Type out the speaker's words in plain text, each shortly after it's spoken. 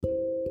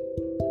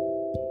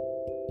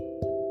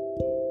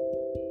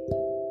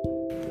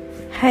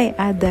Hi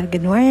Ada,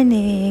 good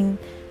morning.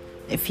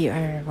 If you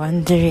are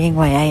wondering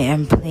why I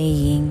am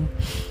playing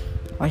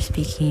or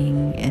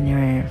speaking in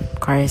your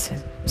car's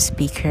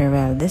speaker,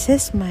 well, this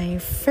is my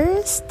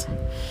first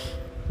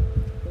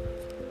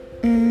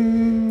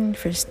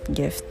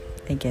gift,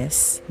 I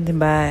guess.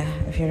 Diba,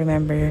 if you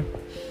remember,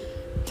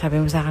 sabi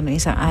mo sa akin nung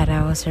isang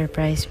araw,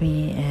 surprise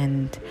me,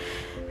 and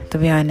to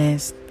be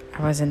honest,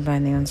 I wasn't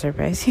planning on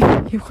surprising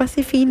you kasi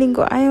feeling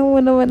ko ayaw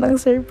mo naman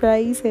ng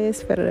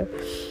surprises, pero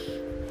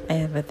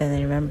but then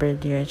I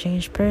remembered you're a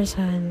changed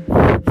person.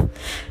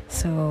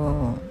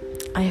 So,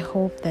 I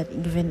hope that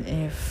even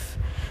if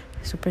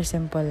super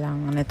simple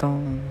lang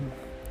nitong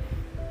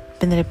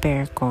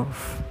pinrepair ko,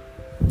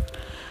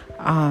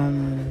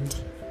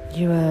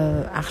 you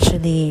will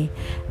actually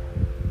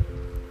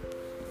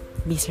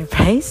be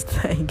surprised,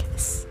 I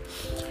guess.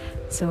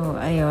 So,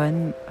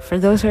 ayun. For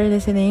those who are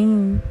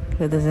listening,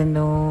 who doesn't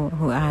know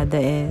who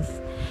Ada is,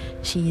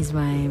 she's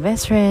my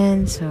best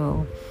friend.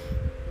 So,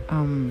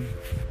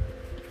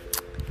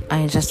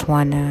 I just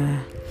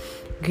wanna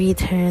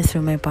greet her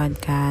through my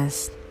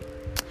podcast.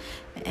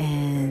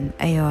 And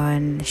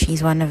ayun,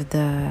 she's one of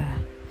the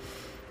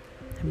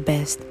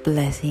best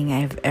blessing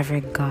I've ever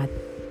gotten.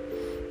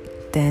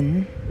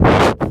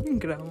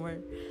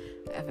 Grammar.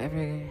 I've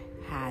ever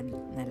had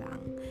na lang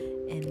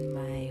in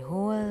my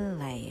whole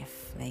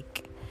life.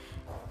 Like,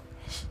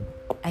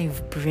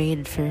 I've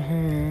prayed for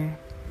her,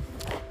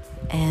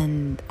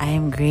 and I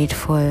am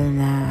grateful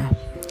na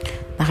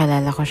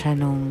nakilala ko siya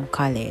nung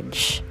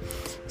college.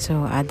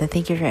 So, Ada,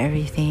 thank you for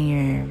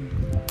everything.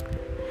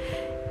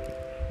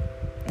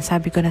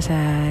 Sabi ko na sa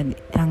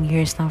ilang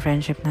years ng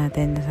friendship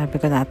natin, sabi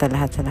ko na ata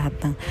lahat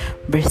ng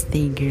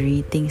birthday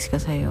greetings ko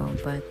sa'yo.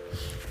 But,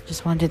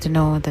 just wanted to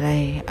know that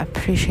I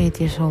appreciate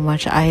you so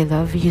much. I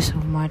love you so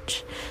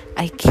much.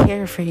 I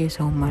care for you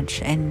so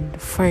much. And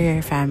for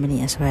your family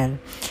as well.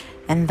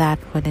 And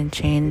that wouldn't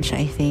change.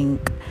 I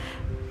think,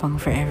 pang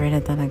forever na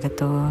talaga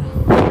to.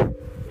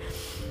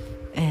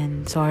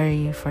 And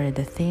sorry for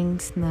the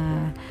things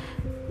na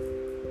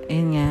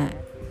yun nga,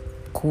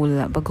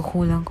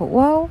 pagkukulang ko,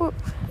 wow!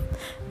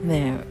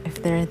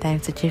 If there are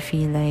times that you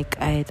feel like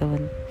I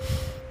don't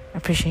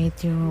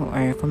appreciate you,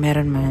 or kung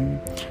meron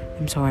man,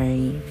 I'm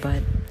sorry.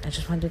 But I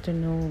just wanted to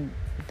know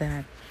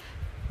that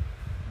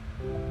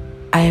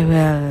I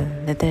will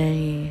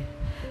literally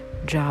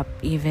drop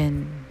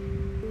even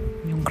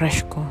yung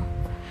crush ko,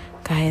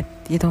 kahit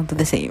you don't do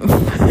the same.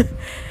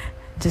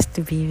 Just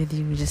to be with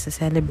you, just to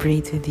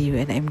celebrate with you.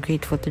 And I'm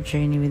grateful to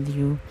journey with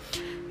you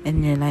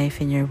in your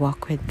life, in your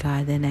walk with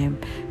God. And I'm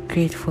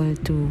grateful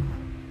to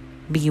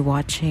be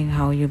watching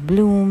how you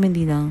bloom,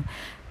 hindi lang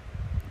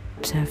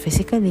sa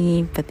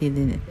physically, pati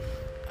din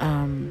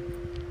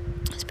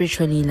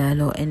spiritually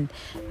lalo, and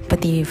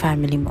pati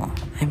family mo.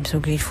 I'm so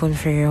grateful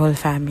for your whole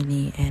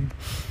family, and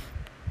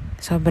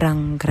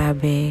sobrang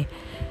grabe.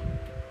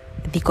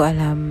 Hindi ko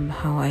alam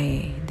how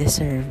I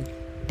deserve,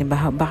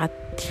 diba? Bakit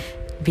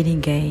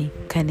binigay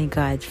ka ni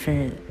God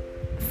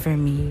for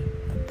me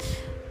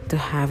to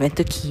have and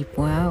to keep,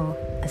 wow,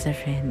 as a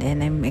friend. And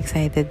I'm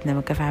excited na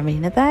magka-family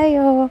na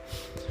tayo,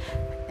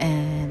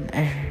 and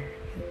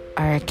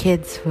our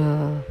kids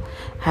will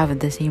have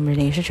the same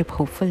relationship,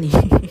 hopefully,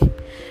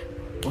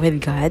 with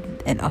God,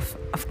 and of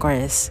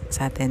course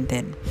sa atin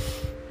din.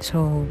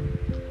 So,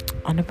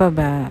 ano pa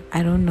ba?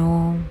 I don't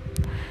know.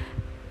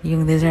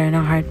 Yung desire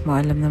ng heart mo,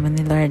 alam naman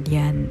ni Lord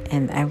yan.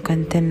 And I'm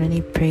continually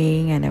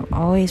praying, and I'm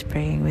always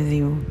praying with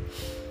you,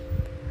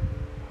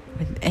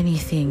 with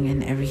anything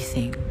and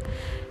everything.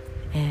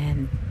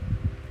 And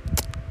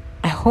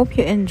I hope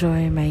you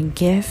enjoy my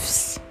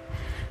gifts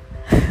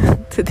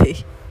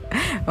today.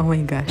 Oh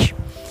my gosh.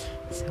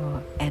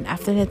 So, and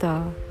after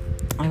nito,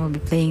 I will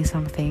be playing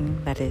something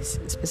that is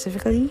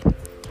specifically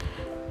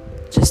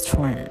just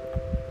for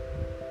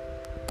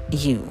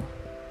you.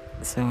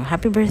 So,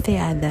 happy birthday,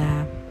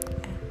 Ada.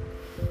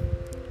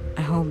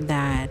 I hope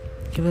that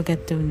you will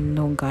get to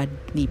know God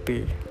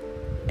deeper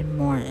and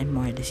more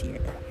this year.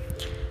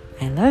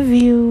 I love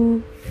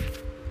you.